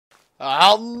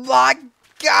Oh my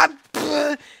god!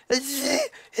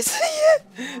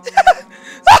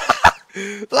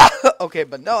 Okay,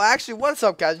 but no, actually, what's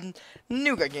up, guys?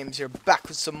 NewGuyGames here, back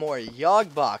with some more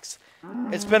Yogbox.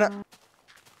 It's been a...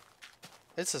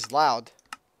 This is loud.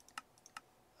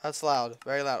 That's loud.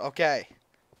 Very loud. Okay.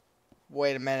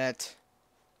 Wait a minute.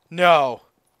 No.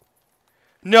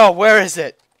 No, where is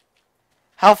it?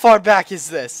 How far back is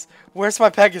this? Where's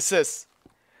my Pegasus?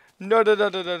 No, no, no,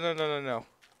 no, no, no, no, no, no.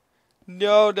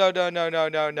 No, no, no, no, no,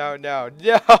 no, no, no.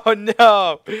 No,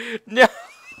 no. No.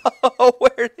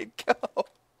 Where'd it go?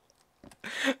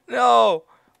 No.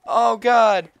 Oh,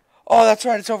 God. Oh, that's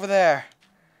right. It's over there.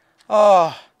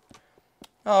 Oh.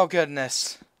 Oh,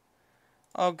 goodness.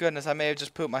 Oh, goodness. I may have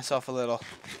just pooped myself a little.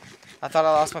 I thought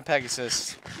I lost my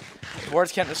Pegasus.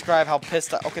 Words can't describe how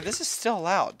pissed I... Okay, this is still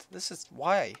loud. This is...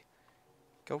 Why?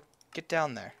 Go get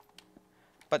down there.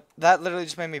 But that literally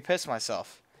just made me piss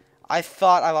myself. I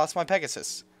thought I lost my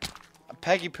Pegasus.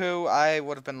 Peggy Poo, I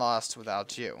would have been lost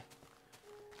without you.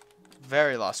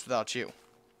 Very lost without you.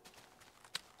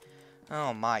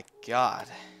 Oh my god.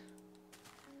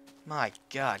 My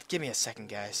god. Give me a second,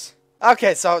 guys.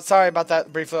 Okay, so sorry about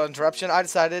that brief little interruption. I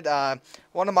decided,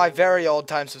 one of my very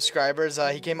old-time subscribers,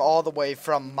 he came all the way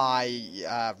from my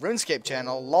RuneScape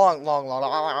channel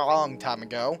long time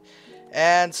ago.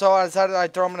 And so I decided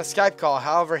I'd throw him in a Skype call.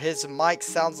 However, his mic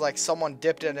sounds like someone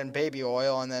dipped it in baby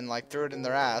oil and then, like, threw it in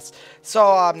their ass. So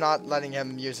I'm not letting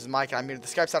him use his mic. I muted the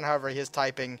Skype sound. However, he is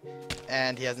typing,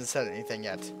 and he hasn't said anything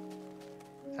yet.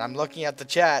 And I'm looking at the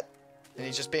chat, and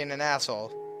he's just being an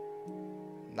asshole.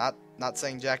 Not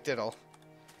saying jack diddle.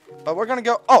 But we're gonna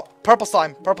go... Oh! Purple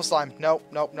slime! Purple slime! Nope,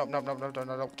 nope, nope, nope, nope, nope, nope,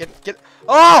 nope. Get...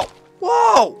 Oh!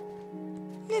 Whoa!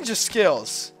 Ninja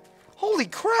skills! Holy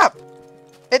crap!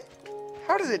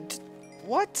 How did it...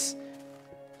 What?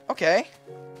 Okay.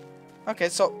 Okay,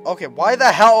 so... Okay, why the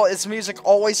hell is music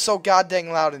always so goddamn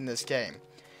loud in this game?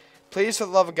 Please, for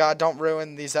the love of God, don't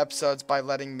ruin these episodes by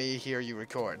letting me hear you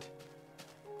record.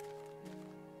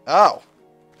 Oh.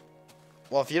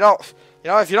 Well, if you don't... You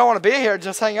know, if you don't want to be here,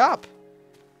 just hang up.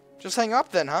 Just hang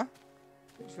up then, huh?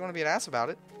 If you want to be an ass about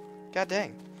it. God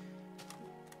dang.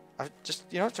 I'm just,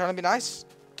 you know, trying to be nice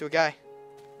to a guy.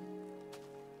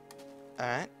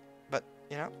 Alright. But,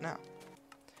 you know, no.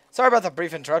 Sorry about the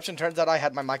brief interruption. Turns out I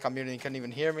had my mic on mute and he couldn't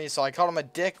even hear me. So I called him a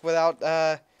dick without,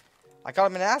 I called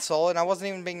him an asshole and I wasn't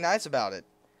even being nice about it.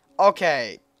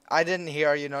 Okay. I didn't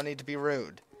hear you. No need to be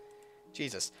rude.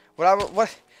 Jesus. I'll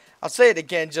say it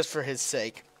again just for his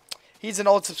sake. He's an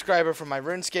old subscriber from my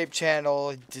RuneScape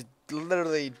channel. He did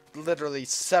literally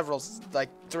several, like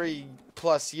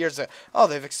 3+ years ago. Oh,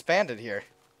 they've expanded here.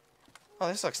 Oh,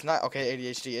 this looks nice. Okay,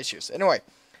 ADHD issues. Anyway,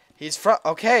 he's from...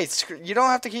 Okay, you don't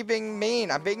have to keep being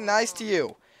mean. I'm being nice to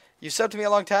you. You subbed to me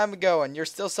a long time ago, and you're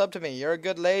still subbed to me. You're a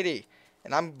good lady.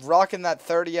 And I'm rocking that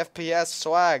 30 FPS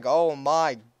swag. Oh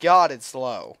my god, it's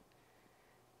low.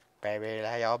 Baby,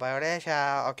 lay your booty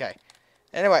shout. Okay.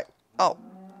 Anyway. Oh,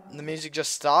 the music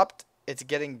just stopped. It's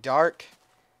getting dark.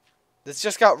 This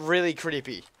just got really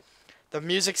creepy. The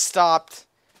music stopped,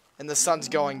 and the sun's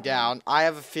going down. I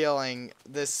have a feeling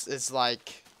this is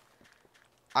like...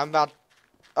 I'm about...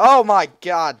 Oh my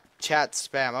god! Chat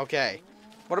spam. Okay.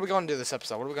 What are we going to do this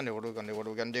episode? What are we going to do? What are we going to do? What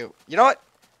are we going to do? You know what?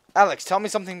 Alex, tell me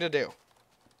something to do.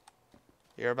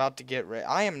 You're about to get ready.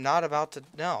 I am not about to...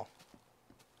 No.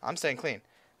 I'm staying clean.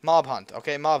 Mob hunt.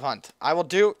 Okay, mob hunt. I will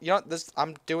do... You know what? This,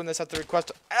 I'm doing this at the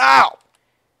request... Ow!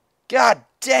 God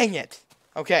dang it!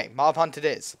 Okay, mob hunt it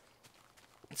is.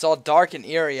 It's all dark and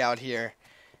eerie out here.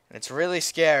 And it's really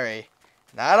scary.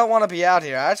 And I don't want to be out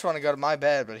here. I just want to go to my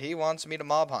bed. But he wants me to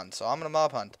mob hunt. So I'm going to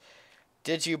mob hunt.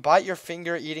 Did you bite your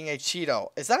finger eating a Cheeto?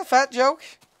 Is that a fat joke?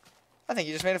 I think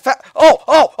you just made a fat... Oh!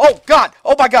 Oh! Oh! God!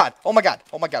 Oh my god! Oh my god!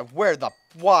 Oh my god! Where the...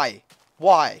 Why?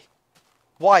 Why?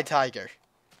 Why, Tiger?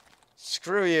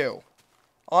 Screw you.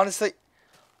 Honestly...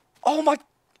 Oh my...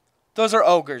 Those are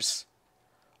ogres.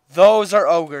 Those are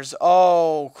ogres.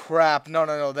 Oh, crap. No,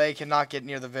 no, no. They cannot get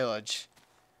near the village.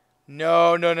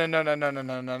 No, no, no, no, no, no, no,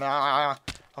 no, no, no.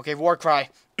 Okay, war cry.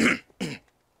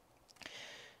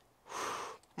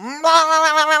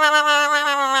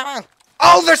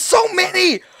 Oh, there's so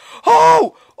many!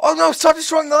 Oh! Oh, no, stop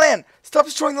destroying the land. Stop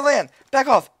destroying the land. Back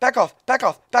off, back off, back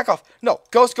off, back off. No,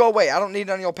 ghosts, go away. I don't need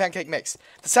none of your pancake mix.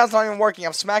 The sound's not even working.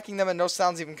 I'm smacking them and no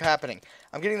sound's even happening.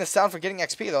 I'm getting the sound for getting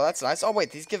XP, though. That's nice. Oh,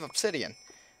 wait, these give obsidian.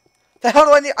 The hell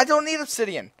do I need? I don't need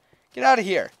obsidian. Get out of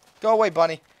here. Go away,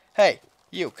 bunny. Hey,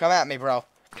 you, come at me, bro.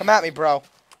 Come at me, bro.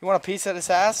 You want a piece of this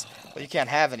ass? Well, you can't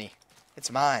have any.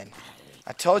 It's mine.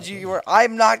 I told you you were...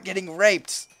 I'm not getting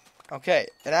raped. Okay,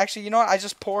 and actually, you know what? I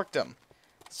just porked him.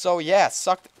 So, yeah,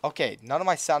 sucked. Okay, none of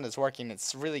my sound is working.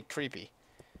 It's really creepy.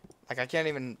 Like, I can't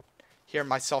even hear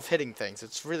myself hitting things.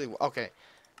 It's really... Okay,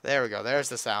 there we go. There's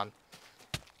the sound.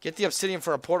 Get the obsidian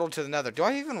for a portal to the nether. Do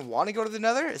I even want to go to the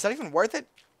nether? Is that even worth it?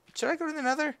 Should I go to the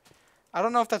nether? I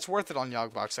don't know if that's worth it on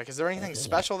Yogbox. Like, is there anything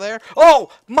special there?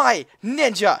 Oh, my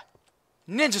ninja!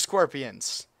 Ninja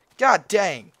scorpions. God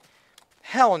dang.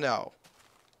 Hell no.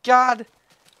 God.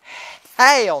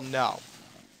 Hell no.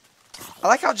 I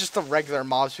like how just the regular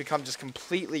mobs become just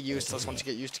completely useless once you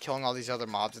get used to killing all these other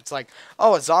mobs. It's like,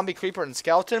 oh, a zombie, creeper, and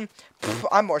skeleton? Pff,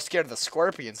 I'm more scared of the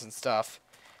scorpions and stuff.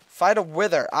 Fight a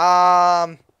wither.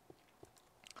 Yeah,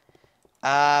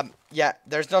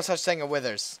 there's no such thing as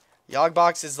withers.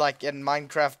 Yogbox is like in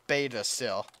Minecraft beta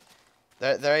still.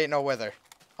 There ain't no wither.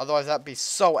 Otherwise, that'd be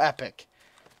so epic.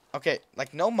 Okay,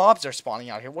 like no mobs are spawning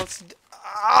out here. What's...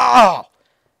 Oh!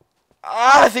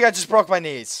 I think I just broke my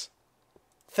knees.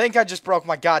 I just broke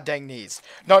my goddamn knees.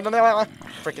 No.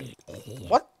 Freaking...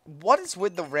 What? What is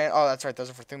with the ran... Oh, that's right. Those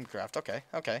are for Thumbcraft.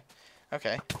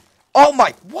 Okay. Oh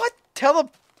my... What?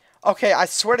 Okay, I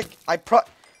swear to...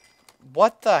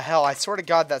 What the hell? I swear to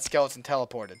God that skeleton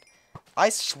teleported. I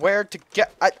swear to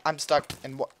get... I'm stuck.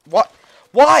 And what?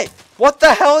 Why? What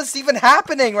the hell is even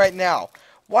happening right now?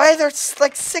 Why are there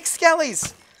like 6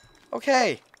 skellies?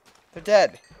 Okay. They're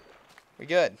dead. We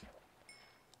good.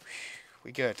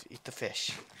 We good. Eat the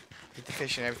fish. Eat the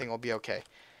fish and everything will be okay.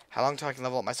 How long till I can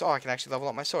level up my sword? Oh, I can actually level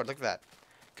up my sword. Look at that.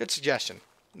 Good suggestion.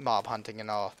 Mob hunting and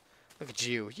all. Look at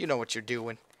you. You know what you're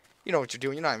doing. You're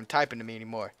not even typing to me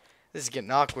anymore. This is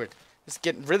getting awkward. This is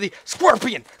getting really...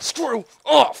 Scorpion! Screw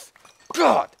off!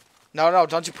 God! No,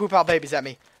 don't you poop out babies at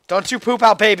me. Don't you poop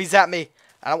out babies at me.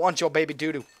 I don't want your baby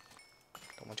doo-doo.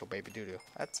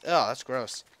 That's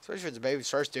gross. Especially if it's a baby's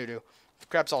first doo-doo. The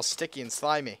crap's all sticky and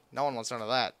slimy. No one wants none of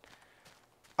that.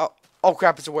 Oh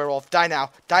crap, it's a werewolf. Die now.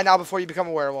 Die now before you become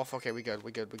a werewolf. Okay, we good.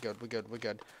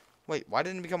 Wait, why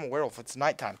didn't it become a werewolf? It's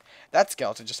nighttime. That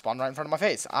skeleton just spawned right in front of my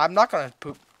face. I'm not gonna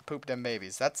poop them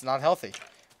babies. That's not healthy.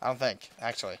 I don't think,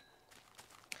 actually.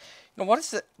 You know, what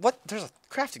is it? What? There's a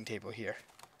crafting table here.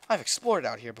 I've explored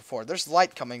out here before. There's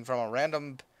light coming from a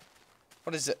random...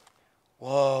 What is it?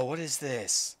 Whoa, what is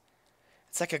this?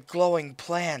 It's like a glowing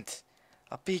plant.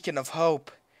 A beacon of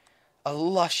hope. A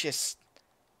luscious...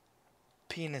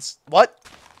 penis. What?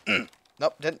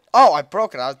 Nope, didn't. Oh, I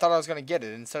broke it. I thought I was going to get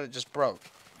it. Instead, it just broke.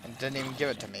 And didn't even give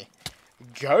it to me.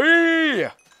 Gay!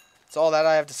 That's all that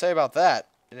I have to say about that.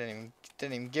 It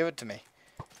didn't even give it to me.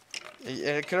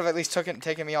 It could have at least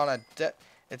taken me on a...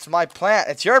 It's my plant.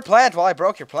 It's your plant while I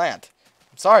broke your plant.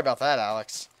 I'm sorry about that,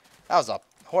 Alex. That was a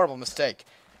horrible mistake.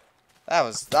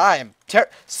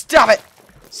 Stop it!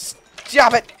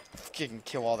 Stop it! You can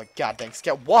kill all the goddamn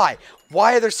skeletons. Why?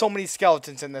 Why are there so many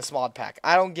skeletons in this mod pack?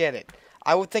 I don't get it.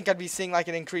 I would think I'd be seeing like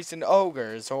an increase in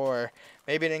ogres or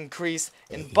maybe an increase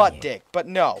in butt dick. But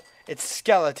no. It's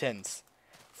skeletons.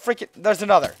 Freaking... There's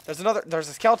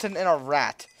a skeleton and a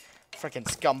rat. Freaking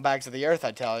scumbags of the earth,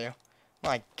 I tell you.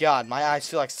 My God, my eyes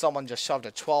feel like someone just shoved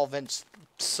a 12-inch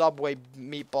Subway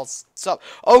meatball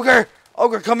Ogre!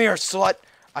 Ogre, come here, slut!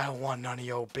 I don't want none of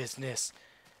your business.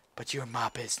 But you're my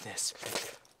business.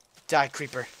 Die,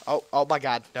 creeper. Oh my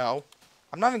God, no.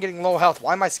 I'm not even getting low health.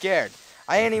 Why am I scared?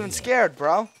 I ain't even scared,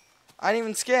 bro. I ain't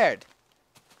even scared.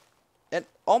 And,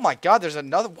 oh my God, there's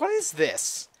another... What is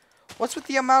this? What's with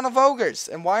the amount of ogres?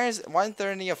 And why isn't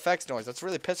there any effects noise? That's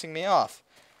really pissing me off.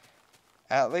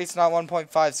 At least not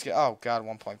 1.5 scale. Oh God,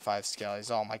 1.5 skellies.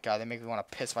 Oh my God, they make me want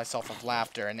to piss myself with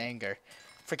laughter and anger.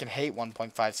 Freaking hate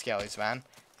 1.5 skellies, man.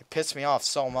 They piss me off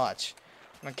so much.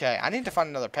 Okay, I need to find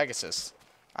another Pegasus.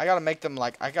 I gotta make them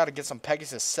like... I gotta get some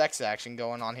Pegasus sex action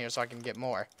going on here so I can get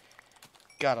more.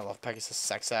 God, I love Pegasus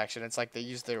sex action. It's like they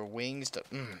use their wings to...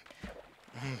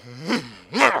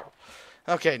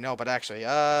 Okay, no, but actually,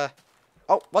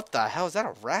 Oh, what the hell? Is that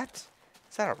a rat?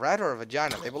 Is that a rat or a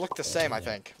vagina? They will look the same, I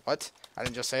think. What? I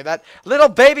didn't just say that. Little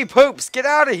baby poops! Get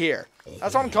out of here!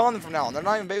 That's what I'm calling them from now on. They're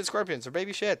not even baby scorpions. They're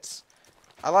baby shits.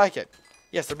 I like it.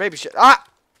 Yes, they're baby shit. Ah!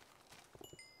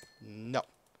 No.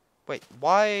 Wait,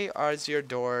 why is your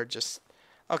door just...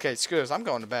 Okay, screw this. I'm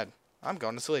going to bed. I'm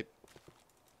going to sleep.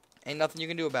 Ain't nothing you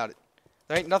can do about it.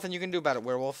 There ain't nothing you can do about it,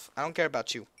 werewolf. I don't care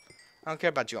about you. I don't care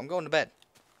about you. I'm going to bed.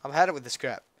 I've had it with this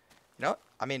crap. You know what?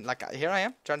 I mean, like, here I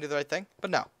am, trying to do the right thing.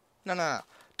 But no. No.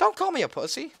 Don't call me a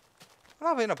pussy. I'm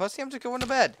not being a pussy. I'm just going to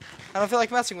bed. I don't feel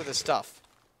like messing with this stuff.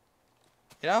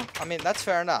 You know? I mean, that's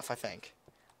fair enough, I think.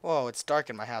 Whoa, it's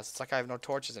dark in my house. It's like I have no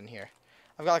torches in here.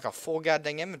 I've got like a full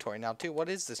goddamn inventory now, too. What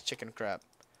is this chicken crap?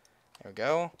 There we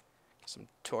go. Some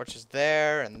torches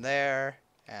there, and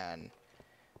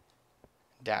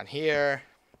down here.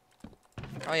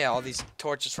 Oh yeah, all these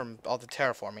torches from all the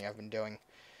terraforming I've been doing.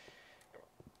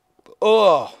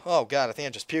 Oh god, I think I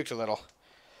just puked a little.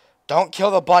 Don't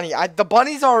kill the bunny. The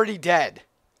bunny's already dead.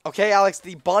 Okay, Alex,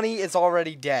 the bunny is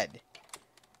already dead.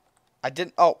 I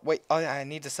didn't. Oh wait. Oh yeah, I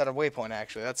need to set a waypoint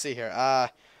actually. Let's see here. Oh,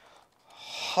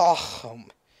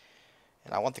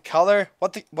 and I want the color.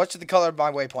 What should the color of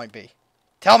my waypoint be?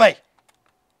 Tell me.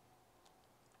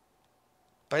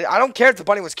 But I don't care if the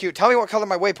bunny was cute. Tell me what color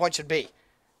my waypoint should be,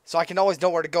 so I can always know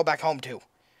where to go back home to.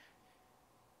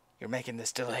 You're making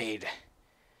this delayed.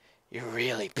 You're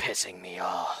really pissing me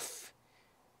off.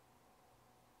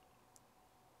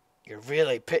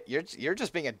 You're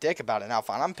just being a dick about it now.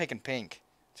 Fine, I'm picking pink.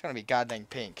 It's gonna be goddamn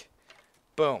pink.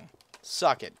 Boom.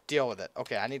 Suck it. Deal with it.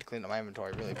 Okay, I need to clean up my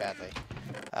inventory really badly.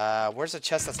 Where's the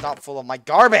chest that's not full of my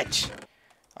garbage?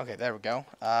 Okay, there we go.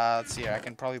 Let's see here. I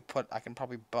can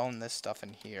probably bone this stuff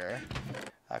in here.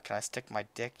 Can I stick my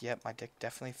dick? Yep, my dick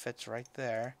definitely fits right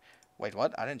there. Wait,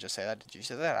 what? I didn't just say that. Did you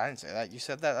say that? I didn't say that. You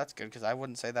said that. That's good, because I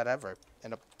wouldn't say that ever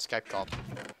in a Skype call.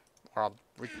 Or I'll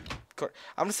record.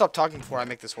 I'm going to stop talking before I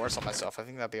make this worse on myself. I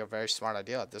think that'd be a very smart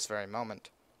idea at this very moment.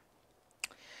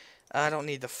 I don't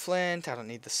need the flint. I don't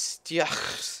need the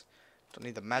stuff. Don't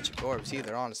need the magic orbs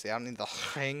either, honestly. I don't need the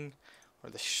ring or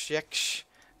the shiksh.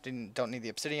 Don't need the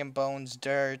obsidian bones,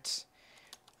 dirt.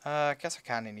 I guess I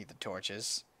kind of need the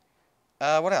torches.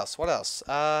 What else? What else?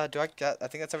 I think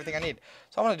that's everything I need.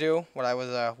 So I'm gonna do what I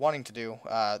was wanting to do.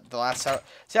 The last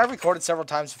see, I've recorded several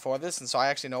times before this, and so I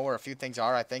actually know where a few things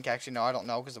are. I think actually no, I don't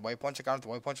know because the waypoints are gone. If the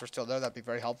waypoints were still there, that'd be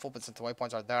very helpful. But since the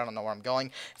waypoints aren't there, I don't know where I'm going.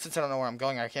 Since I don't know where I'm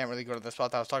going, I can't really go to the spot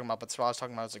that I was talking about. But the spot I was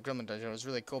talking about was the Gremlin dungeon. It was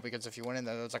really cool because if you went in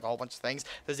there, there was like a whole bunch of things.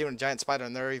 There's even a giant spider,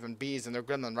 and there are even bees, and they're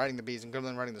Gremlin riding the bees and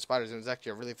Gremlin riding the spiders. And it was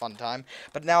actually a really fun time.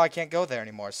 But now I can't go there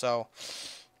anymore. So,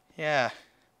 yeah.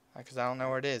 Because I don't know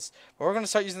where it is. But we're going to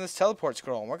start using this teleport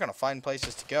scroll, and we're going to find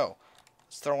places to go.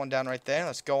 Let's throw one down right there, and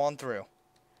let's go on through.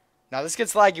 Now, this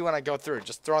gets laggy when I go through.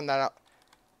 Just throwing that out.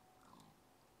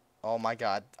 Oh, my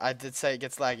God. I did say it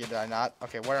gets laggy, did I not?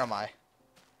 Okay, where am I?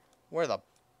 Where the...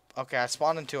 Okay, I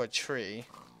spawned into a tree.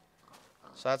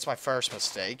 So that's my first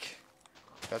mistake.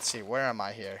 Let's see, where am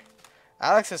I here?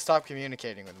 Alex has stopped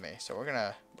communicating with me, so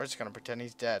we're just going to pretend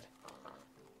he's dead.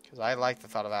 Because I like the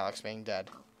thought of Alex being dead.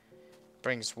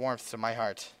 Brings warmth to my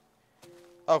heart.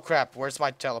 Oh crap, where's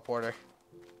my teleporter?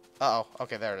 Uh-oh,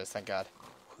 okay, there it is, thank God.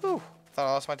 Whew, thought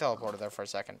I lost my teleporter there for a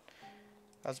second.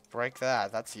 Let's break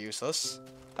that, that's useless.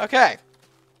 Okay.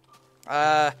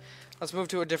 Let's move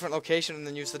to a different location and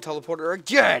then use the teleporter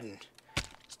again!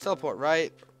 Let's teleport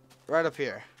right up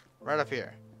here. Right up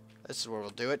here. This is where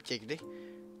we'll do it, kickity.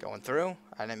 Going through.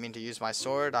 I didn't mean to use my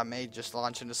sword, I may just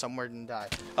launch into somewhere and die.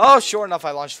 Oh, sure enough,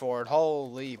 I launched forward.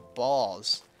 Holy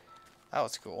balls. That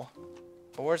was cool.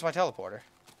 But where's my teleporter?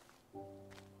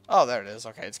 Oh, there it is.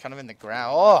 Okay, it's kind of in the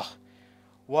ground. Oh!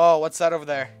 Whoa, what's that over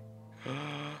there?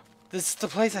 This is the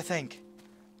place, I think.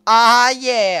 Ah,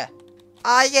 yeah!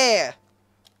 Ah, yeah!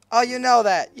 Oh, you know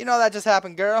that. You know that just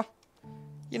happened, girl.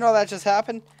 You know that just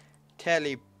happened?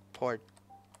 Teleporter.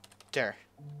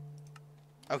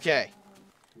 Okay.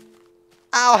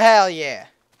 Oh, hell yeah.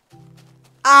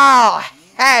 Oh,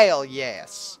 hell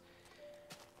yes.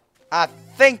 I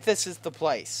think this is the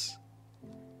place.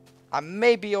 I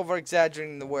may be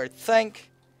over-exaggerating the word think,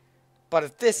 but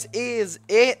if this is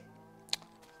it,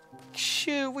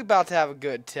 shoot, we about to have a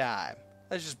good time.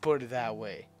 Let's just put it that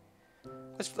way.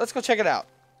 Let's go check it out.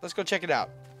 Let's go check it out.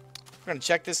 We're gonna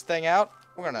check this thing out.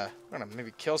 We're gonna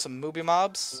maybe kill some mooby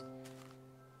mobs.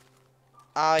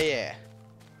 Oh yeah.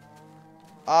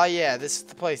 Oh yeah, this is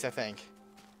the place, I think.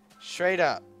 Straight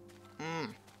up.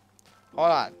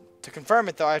 Hold on. To confirm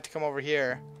it, though, I have to come over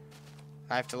here.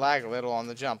 I have to lag a little on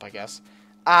the jump, I guess.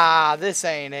 Ah, this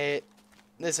ain't it.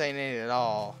 This ain't it at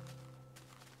all.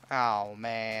 Oh,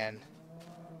 man.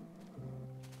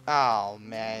 Oh,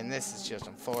 man. This is just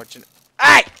unfortunate.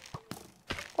 Hey!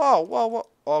 Whoa, whoa, whoa.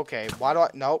 Okay, why do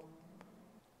I... Nope.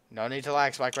 No need to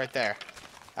lag spike right there.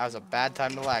 That was a bad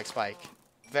time to lag spike.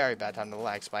 Very bad time to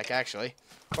lag spike, actually.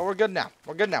 But we're good now.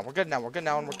 We're good now. We're good now. We're good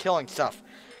now, and we're killing stuff.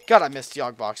 God, I missed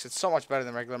Yogbox. It's so much better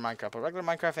than regular Minecraft. But regular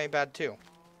Minecraft ain't bad, too.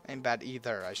 Ain't bad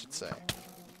either, I should say.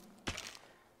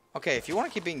 Okay, if you want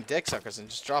to keep being dick suckers and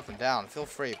just drop them down, feel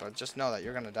free. But just know that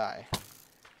you're going to die.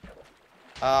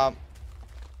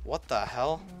 What the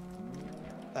hell?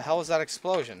 The hell was that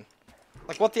explosion?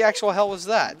 Like, what the actual hell was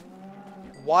that?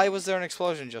 Why was there an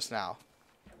explosion just now?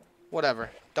 Whatever.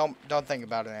 Don't think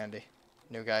about it, Andy.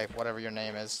 New guy, whatever your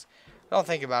name is. Don't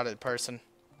think about it, person.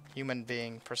 Human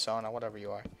being, persona, whatever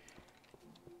you are.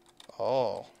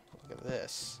 Oh, look at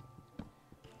this.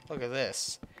 Look at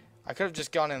this. I could have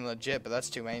just gone in legit, but that's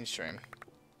too mainstream.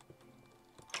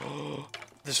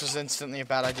 This was instantly a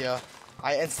bad idea.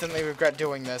 I instantly regret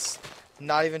doing this.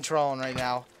 Not even trolling right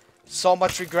now. So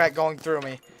much regret going through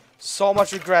me. So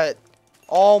much regret.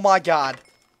 Oh my god.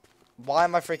 Why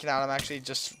am I freaking out? I'm actually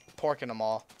just porking them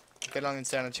all. They don't even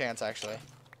stand a chance, actually.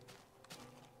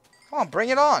 Come on, bring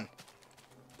it on.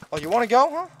 Oh, you want to go,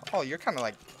 huh? Oh, you're kind of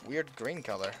like weird green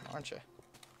color, aren't you?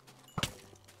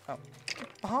 Oh,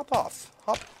 hop off.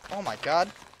 Hop. Oh my god.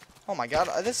 Oh my god.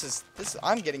 This.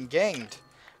 I'm getting ganged.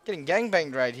 Getting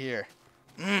gangbanged right here.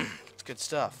 It's good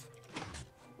stuff.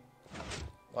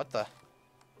 What the?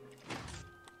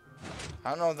 I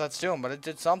don't know what that's doing, but it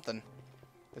did something.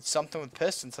 It's something with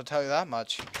pistons, I'll tell you that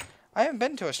much. I haven't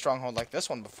been to a stronghold like this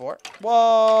one before.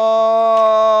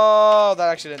 Whoa! That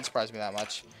actually didn't surprise me that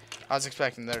much. I was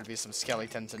expecting there to be some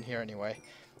skeletons in here anyway.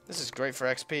 This is great for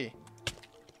XP.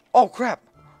 Oh, crap!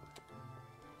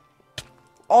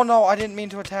 Oh, no, I didn't mean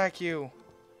to attack you.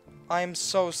 I am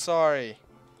so sorry.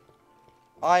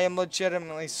 I am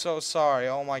legitimately so sorry.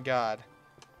 Oh, my God.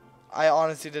 I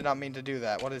honestly did not mean to do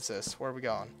that. What is this? Where are we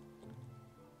going?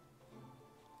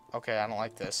 Okay, I don't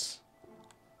like this.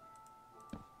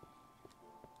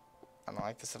 I don't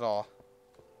like this at all.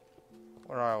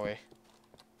 Where are we?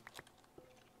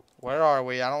 Where are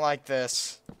we? I don't like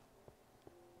this.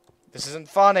 This isn't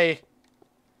funny.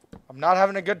 I'm not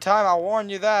having a good time, I'll warn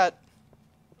you that.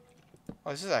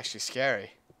 Oh, this is actually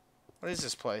scary. What is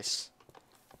this place?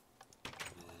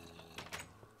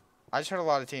 I just heard a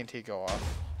lot of TNT go off.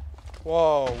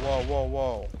 Whoa, whoa, whoa,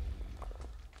 whoa.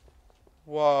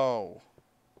 Whoa.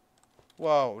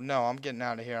 Whoa, no, I'm getting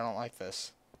out of here. I don't like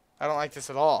this. I don't like this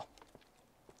at all.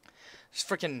 There's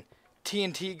freaking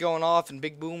TNT going off and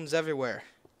big booms everywhere.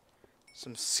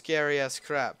 Some scary ass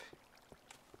crap.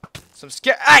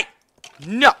 Hey!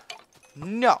 No!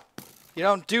 No! You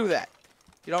don't do that.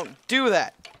 You don't do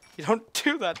that. You don't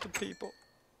do that to people.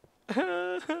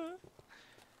 Is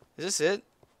this it?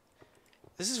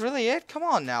 This is really it? Come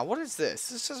on now. What is this?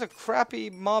 This is a crappy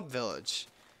mob village.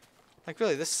 Like,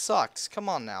 really, this sucks. Come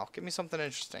on now. Give me something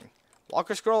interesting.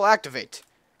 Walker scroll, activate.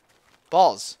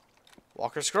 Balls.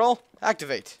 Walker scroll,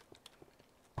 activate.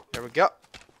 There we go.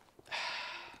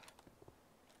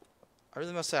 I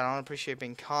really must say, I don't appreciate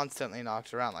being constantly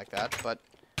knocked around like that, but...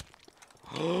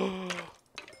 Oh,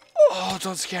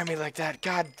 don't scare me like that.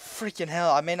 God freaking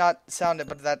hell. I may not sound it,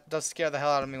 but that does scare the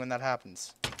hell out of me when that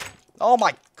happens. Oh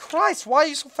my Christ, why are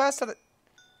you so fast at it?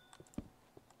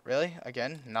 Really?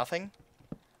 Again? Nothing?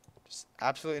 Just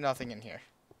absolutely nothing in here.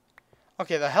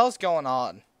 Okay, the hell's going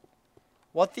on?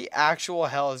 What the actual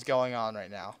hell is going on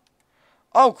right now?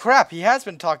 Oh crap, he has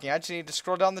been talking. I just need to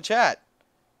scroll down the chat.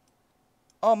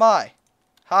 Oh my.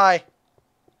 Hi.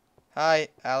 Hi,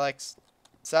 Alex.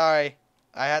 Sorry,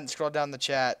 I hadn't scrolled down the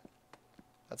chat.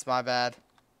 That's my bad.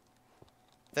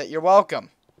 You're welcome.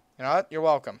 You know what? You're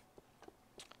welcome.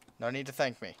 No need to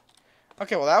thank me.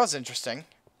 Okay, well that was interesting.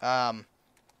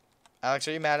 Alex,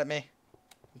 are you mad at me?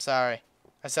 I'm sorry.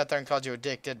 I sat there and called you a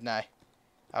dick, didn't I?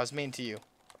 I was mean to you.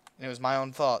 And it was my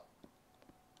own fault.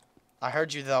 I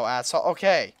heard you though, asshole.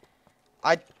 Okay.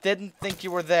 I didn't think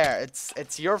you were there.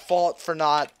 It's your fault for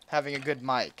not having a good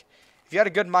mic. If you had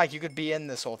a good mic, you could be in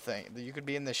this whole thing. You could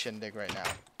be in this shindig right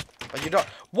now. But you don't.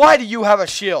 Why do you have a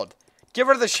shield? Get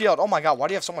rid of the shield. Oh my god, why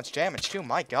do you have so much damage too?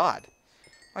 My god.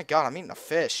 My god, I'm eating a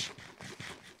fish.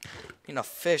 Eating a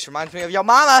fish reminds me of your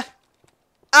mama.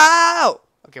 Ow!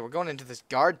 Okay, we're going into this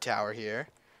guard tower here.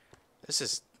 This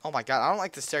is... Oh my god, I don't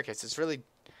like the staircase. It's really...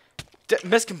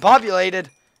 miscombobulated.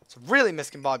 It's really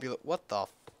miscombobulated. What the...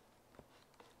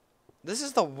 This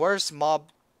is the worst mob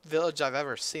village I've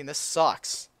ever seen. This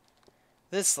sucks.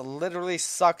 This literally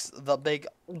sucks the big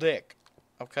dick.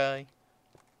 Okay?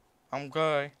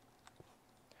 Okay.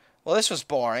 Well, this was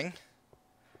boring.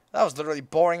 That was literally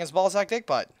boring as ballsack dick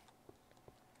butt.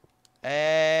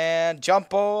 And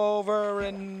jump over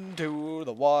into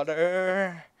the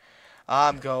water.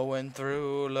 I'm going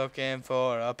through looking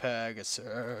for a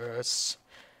Pegasus.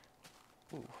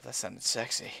 Ooh, that sounded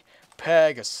sexy.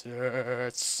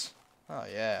 Pegasus. Oh,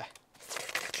 yeah.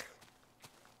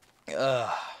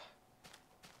 Ugh.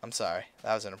 I'm sorry.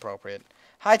 That was inappropriate.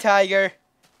 Hi, Tiger. Do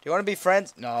you want to be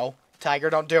friends? No. Tiger,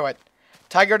 don't do it.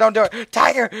 Tiger, don't do it.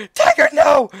 Tiger! Tiger,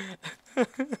 no!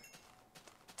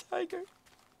 Tiger.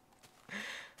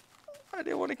 I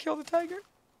didn't want to kill the tiger.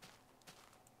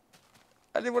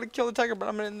 I didn't want to kill the tiger, but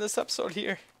I'm in this episode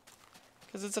here.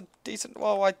 Because it's a decent...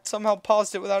 Whoa, I somehow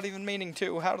paused it without even meaning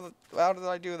to. How did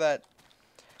I do that?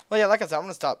 Well, yeah, like I said, I'm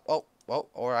going to stop. Oh, well,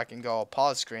 or I can go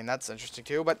pause screen. That's interesting,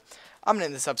 too. But I'm going to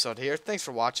end this episode here. Thanks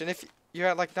for watching. If you're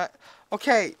at, like, not...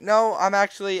 Okay, no, I'm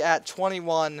actually at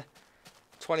 21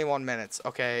 minutes.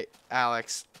 Okay,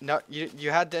 Alex. No,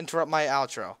 you had to interrupt my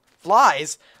outro.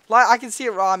 Flies? I can see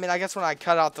it raw. I mean, I guess when I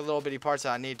cut out the little bitty parts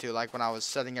that I need to, like when I was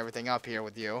setting everything up here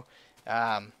with you.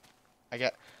 I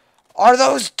get... Are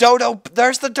those dodo...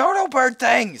 There's the dodo bird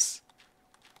things!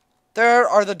 There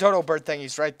are the dodo bird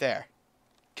thingies right there.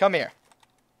 Come here.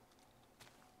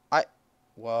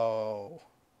 Whoa.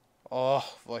 Oh,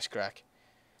 voice crack.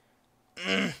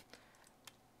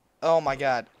 Oh my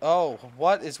god. Oh,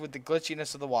 what is with the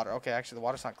glitchiness of the water? Okay, actually the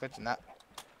water's not glitching that.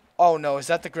 Oh no, is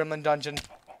that the gremlin dungeon?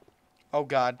 Oh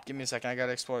god, give me a second. I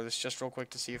gotta explore this just real quick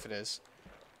to see if it is.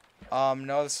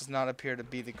 No, this does not appear to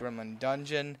be the gremlin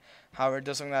dungeon. However, it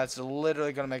does something that's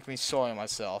literally gonna make me soil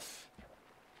myself.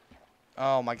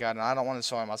 Oh my god, and I don't want to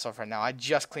soil myself right now. I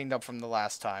just cleaned up from the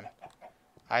last time.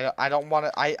 I don't want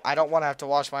to I don't want to have to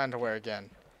wash my underwear again.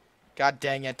 God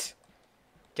dang it.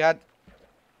 God.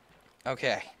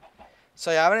 Okay.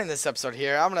 So yeah, I'm gonna end this episode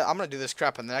here. I'm gonna do this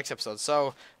crap in the next episode.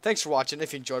 So thanks for watching.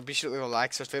 If you enjoyed, be sure to leave a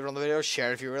like, subscribe favorite on the video,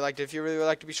 share if you really liked it. If you really would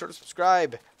like to, be sure to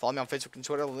subscribe. Follow me on Facebook and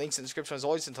Twitter. The links in the description as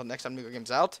always. Until next time,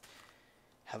 NewGuyGames out.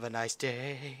 Have a nice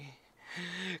day.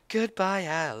 Goodbye,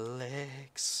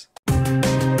 Alex.